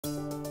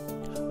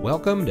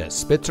Welcome to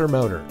Spitzer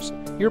Motors,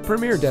 your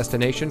premier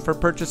destination for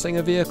purchasing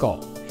a vehicle.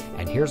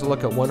 And here's a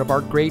look at one of our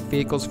great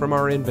vehicles from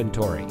our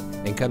inventory,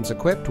 and comes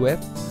equipped with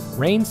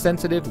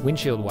rain-sensitive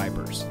windshield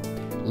wipers,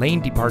 lane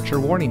departure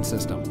warning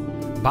system,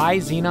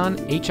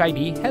 bi-xenon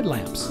HID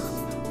headlamps,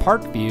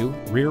 park view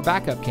rear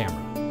backup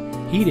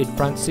camera, heated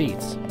front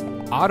seats,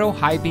 auto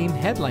high beam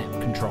headlamp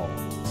control,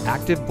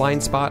 active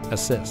blind spot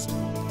assist,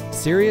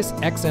 Sirius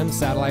XM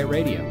satellite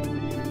radio,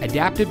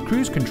 adaptive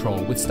cruise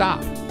control with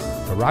stop,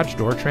 garage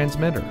door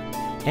transmitter,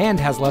 and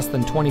has less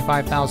than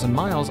 25,000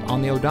 miles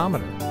on the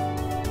odometer.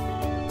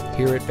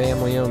 Here at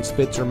family-owned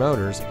Spitzer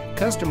Motors,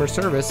 customer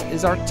service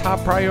is our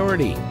top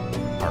priority.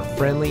 Our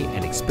friendly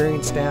and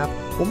experienced staff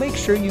will make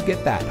sure you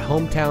get that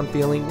hometown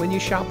feeling when you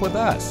shop with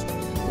us.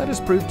 Let us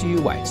prove to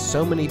you why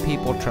so many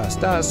people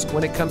trust us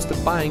when it comes to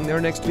buying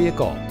their next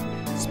vehicle.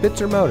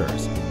 Spitzer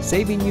Motors,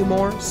 saving you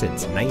more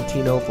since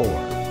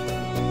 1904.